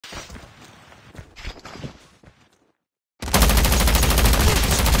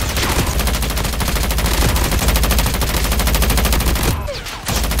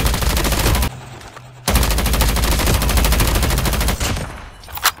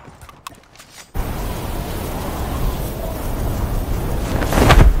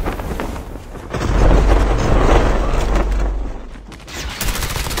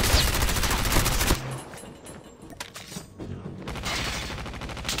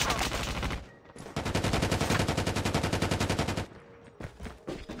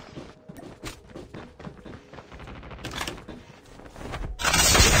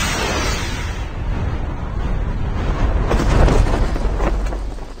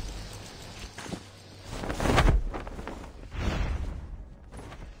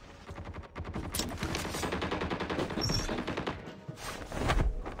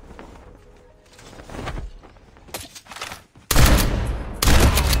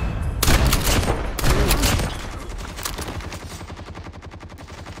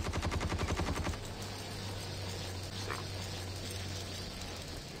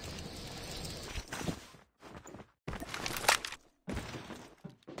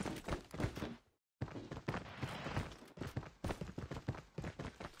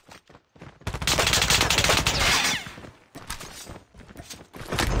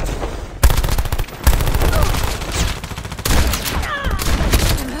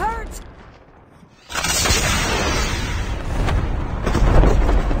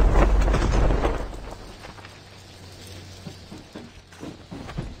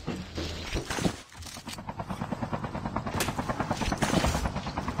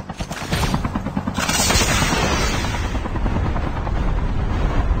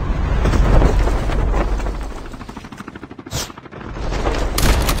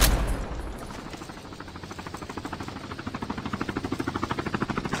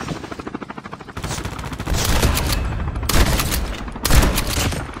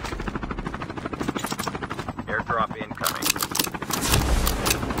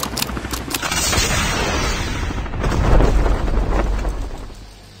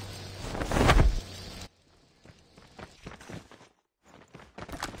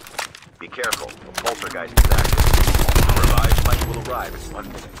careful. A poltergeist is active. The revived flight will arrive in 1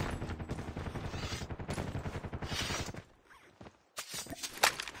 minute.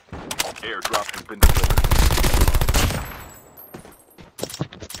 Airdrop has been delivered.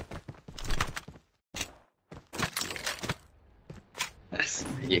 Essa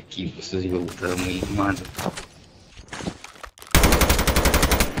aqui vocês voltam muito, mano.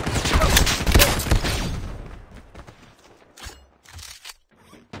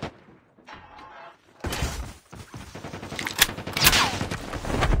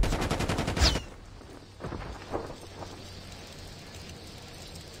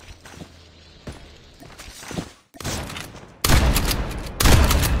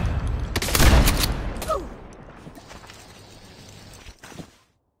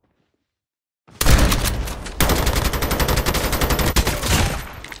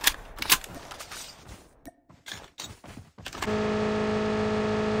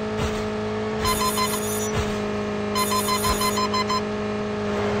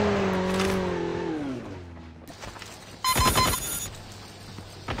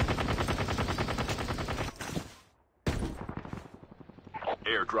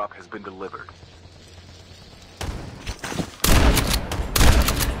 Airdrop has been delivered.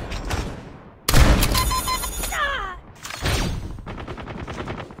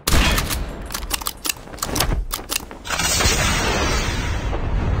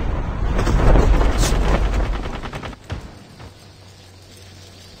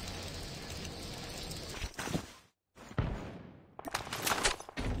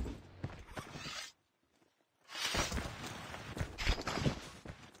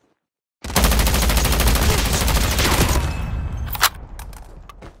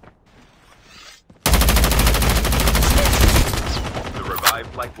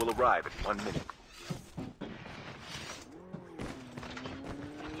 Flight will arrive in 1 minute.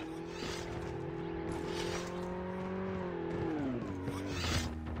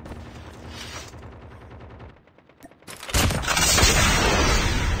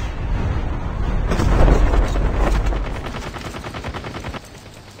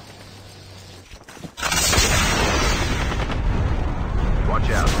 Watch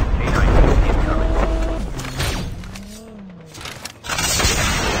out, K9 incoming.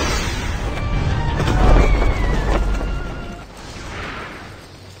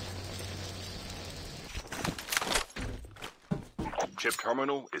 Chip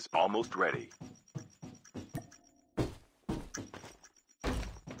terminal is almost ready.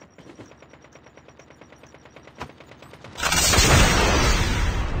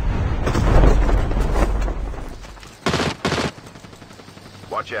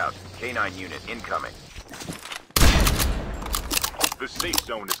 Watch out, K9 unit incoming. The safe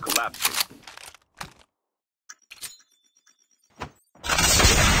zone is collapsing.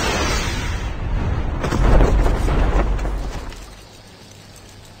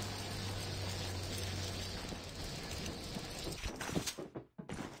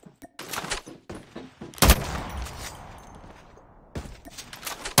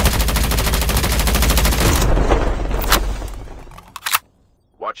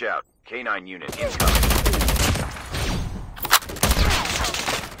 Watch out, K9 unit incoming.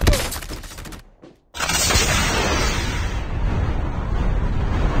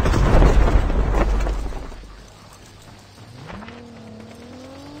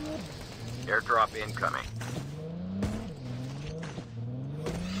 Airdrop incoming.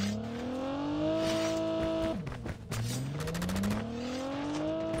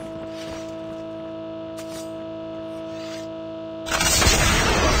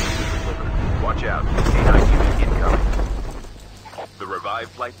 Watch out, K9 unit incoming. The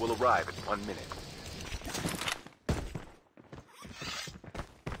revived flight will arrive in 1 minute.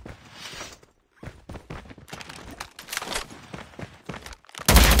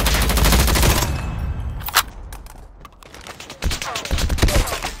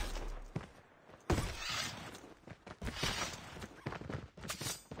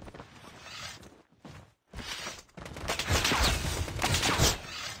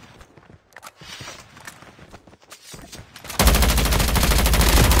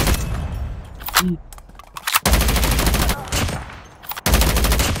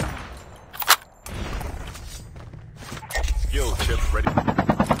 Skill chip ready.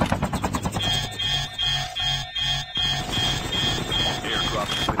 Airdrop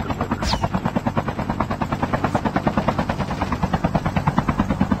has been delivered.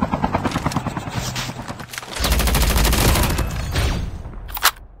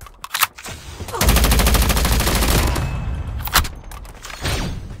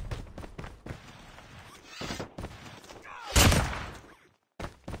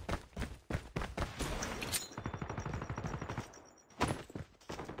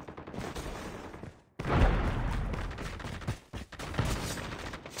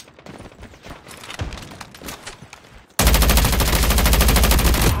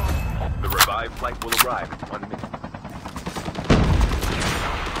 flight will arrive in 1 minute.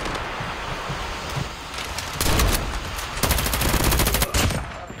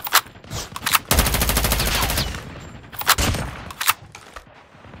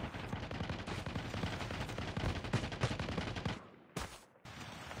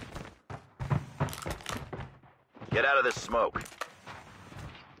 Get out of this smoke.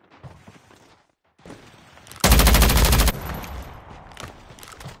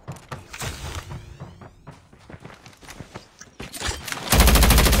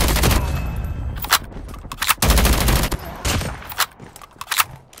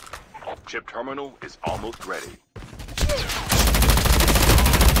 Chip terminal is almost ready.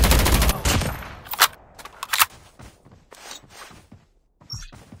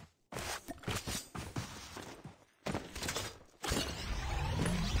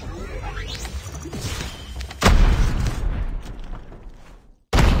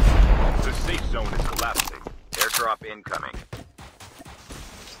 The safe zone is collapsing. Airdrop incoming.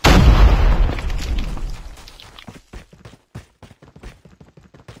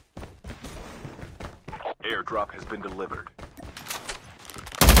 Airdrop has been delivered.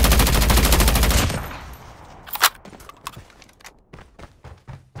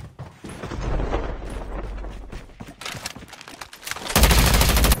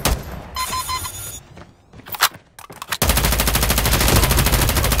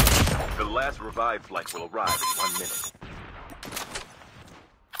 The last revived flight will arrive in 1 minute.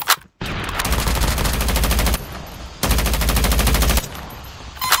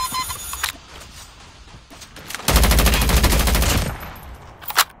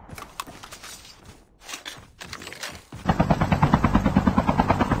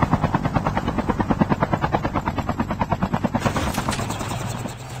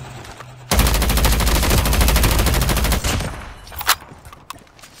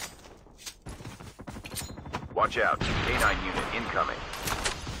 Watch out, K9 unit incoming.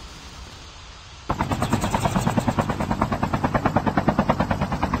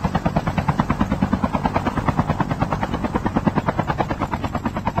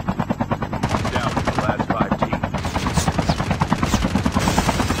 Down to the last 5 teams.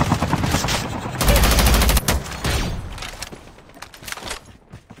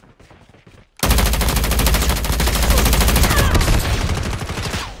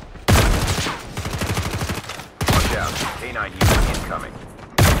 K9 unit incoming.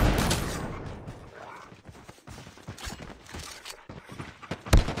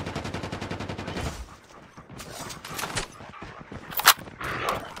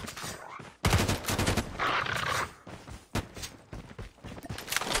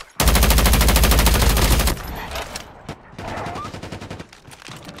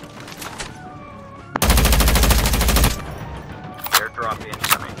 Airdrop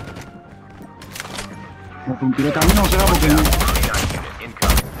incoming. Un tiro de camino será porque no. K9 unit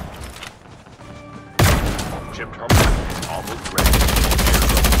incoming. Chip terminal is almost ready.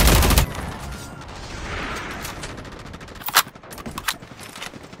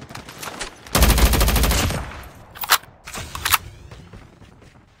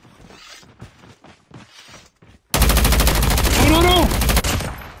 ¡No, no, no!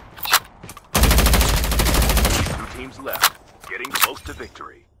 2 teams left, getting close to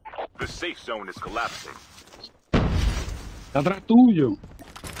victory. The safe zone is collapsing. Está atrás tuyo.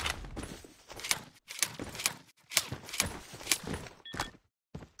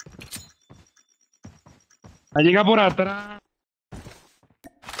 Llega por atrás.